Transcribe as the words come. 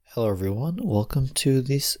Hello, everyone. Welcome to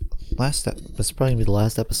this This probably gonna be the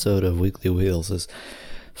last episode of Weekly Wheels. As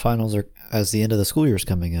finals are as the end of the school year is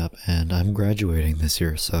coming up, and I'm graduating this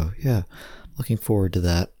year. So yeah, looking forward to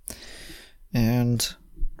that. And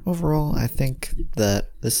overall, I think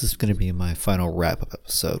that this is going to be my final wrap-up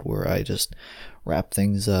episode, where I just wrap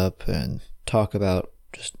things up and talk about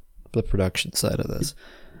just the production side of this.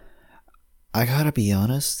 I gotta be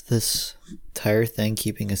honest, this entire thing,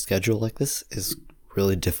 keeping a schedule like this, is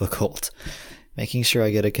really difficult. Making sure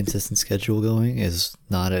I get a consistent schedule going is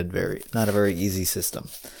not a very easy system.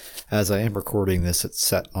 As I am recording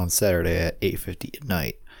this on Saturday at 8:50 at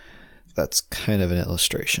night. That's kind of an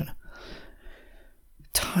illustration.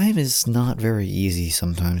 Time is not very easy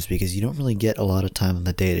sometimes because you don't really get a lot of time in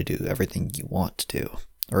the day to do everything you want to do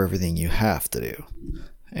or everything you have to do.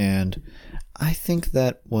 And I think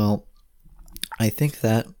that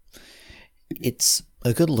it's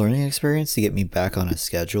a good learning experience to get me back on a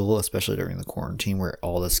schedule, especially during the quarantine where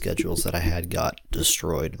all the schedules that I had got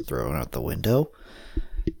destroyed and thrown out the window.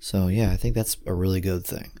 So yeah, I think that's a really good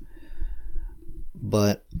thing.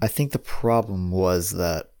 But I think the problem was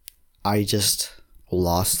that I just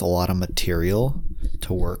lost a lot of material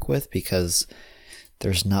to work with because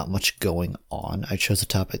there's not much going on. I chose a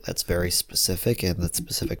topic that's very specific, and that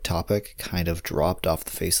specific topic kind of dropped off the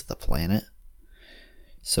face of the planet.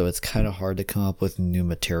 So it's kind of hard to come up with new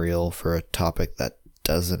material for a topic that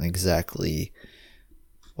doesn't exactly,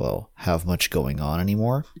 have much going on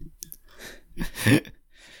anymore. You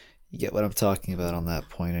get what I'm talking about on that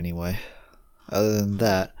point anyway. Other than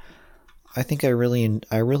that, I think I really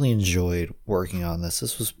enjoyed working on this.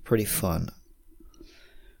 This was pretty fun.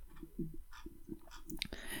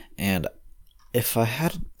 And if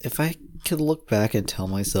I could look back and tell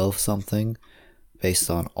myself something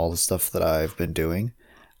based on all the stuff that I've been doing,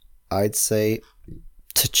 I'd say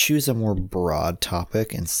to choose a more broad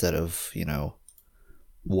topic instead of,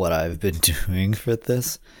 what I've been doing for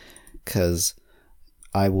this, because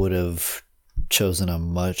I would have chosen a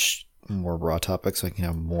much more broad topic so I can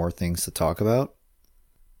have more things to talk about.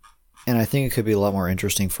 And I think it could be a lot more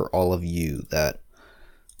interesting for all of you that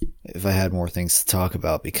if I had more things to talk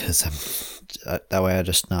about, because that way I'm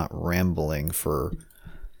just not rambling for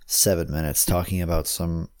 7 minutes talking about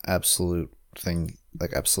some absolute thing,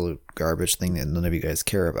 like absolute garbage thing that none of you guys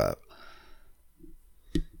care about.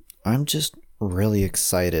 I'm just really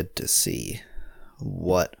excited to see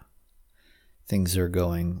what things are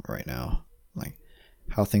going right now, like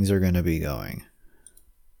how things are going to be going,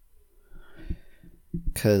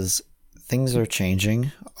 because things are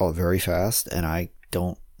changing very fast, and I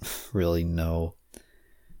don't really know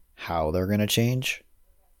how they're going to change,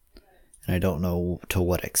 and I don't know to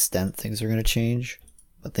what extent things are going to change.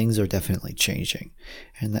 But things are definitely changing,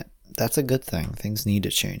 and that's a good thing. Things need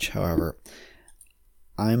to change. However,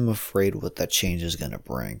 I'm afraid what that change is going to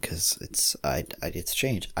bring, because it's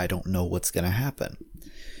change. I don't know what's going to happen.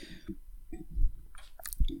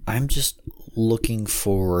 I'm just looking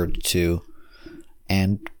forward to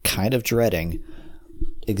and kind of dreading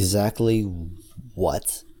exactly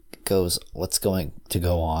what's going to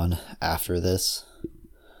go on after this.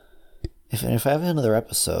 If I have another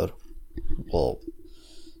episode,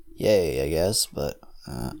 yay, I guess, but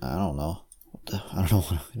I don't know. I don't know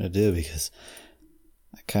what I'm going to do, because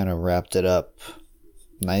I kind of wrapped it up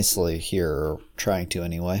nicely here, or trying to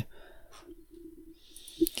anyway.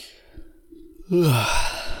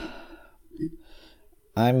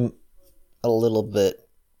 I'm a little bit,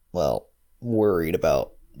 worried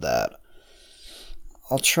about that.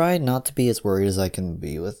 I'll try not to be as worried as I can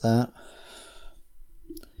be with that,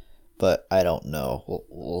 but I don't know.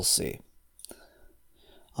 We'll see.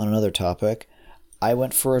 On another topic, I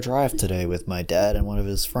went for a drive today with my dad and one of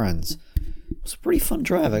his friends. It was a pretty fun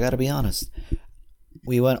drive, I gotta be honest.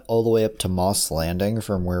 We went all the way up to Moss Landing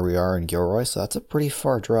from where we are in Gilroy, so that's a pretty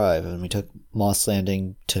far drive. And we took Moss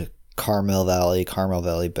Landing to Carmel Valley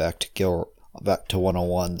back to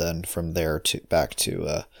 101, then from there back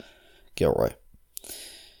to Gilroy.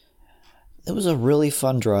 It was a really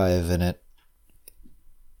fun drive, and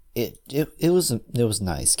it was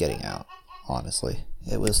nice getting out, honestly.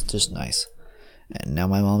 It was just nice. And now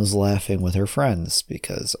my mom's laughing with her friends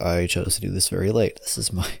because I chose to do this very late. This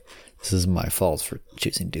is my fault for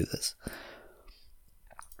choosing to do this.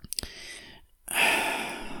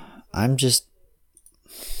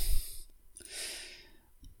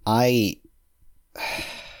 I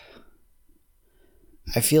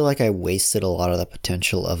feel like I wasted a lot of the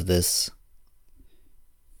potential of this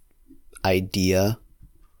idea,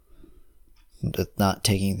 not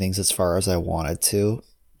taking things as far as I wanted to,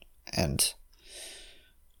 and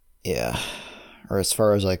or as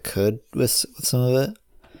far as I could with some of it.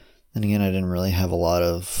 And again, I didn't really have a lot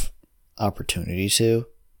of opportunity to,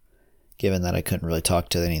 given that I couldn't really talk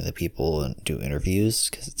to any of the people and do interviews,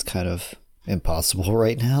 because it's kind of impossible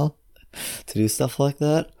right now to do stuff like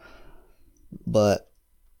that. But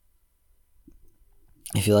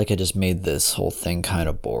I feel like I just made this whole thing kind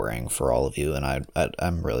of boring for all of you, and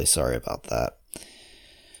I'm really sorry about that.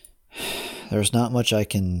 There's not much I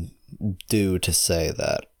can do to say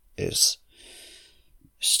that it's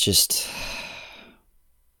just,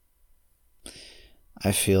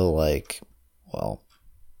 I feel like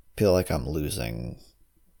I'm losing,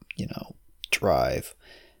 drive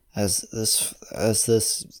as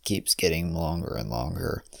this keeps getting longer and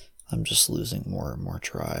longer. I'm just losing more and more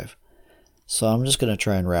drive. So I'm just going to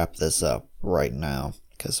try and wrap this up right now,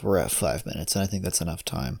 because we're at 5 minutes, and I think that's enough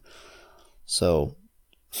time. So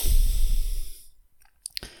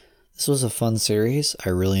this was a fun series. I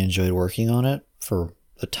really enjoyed working on it for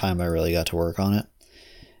the time I really got to work on it.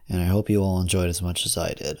 And I hope you all enjoyed as much as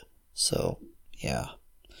I did. So, yeah.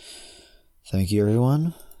 Thank you,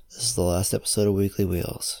 everyone. This is the last episode of Weekly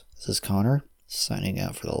Wheels. This is Connor, signing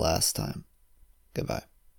out for the last time. Goodbye.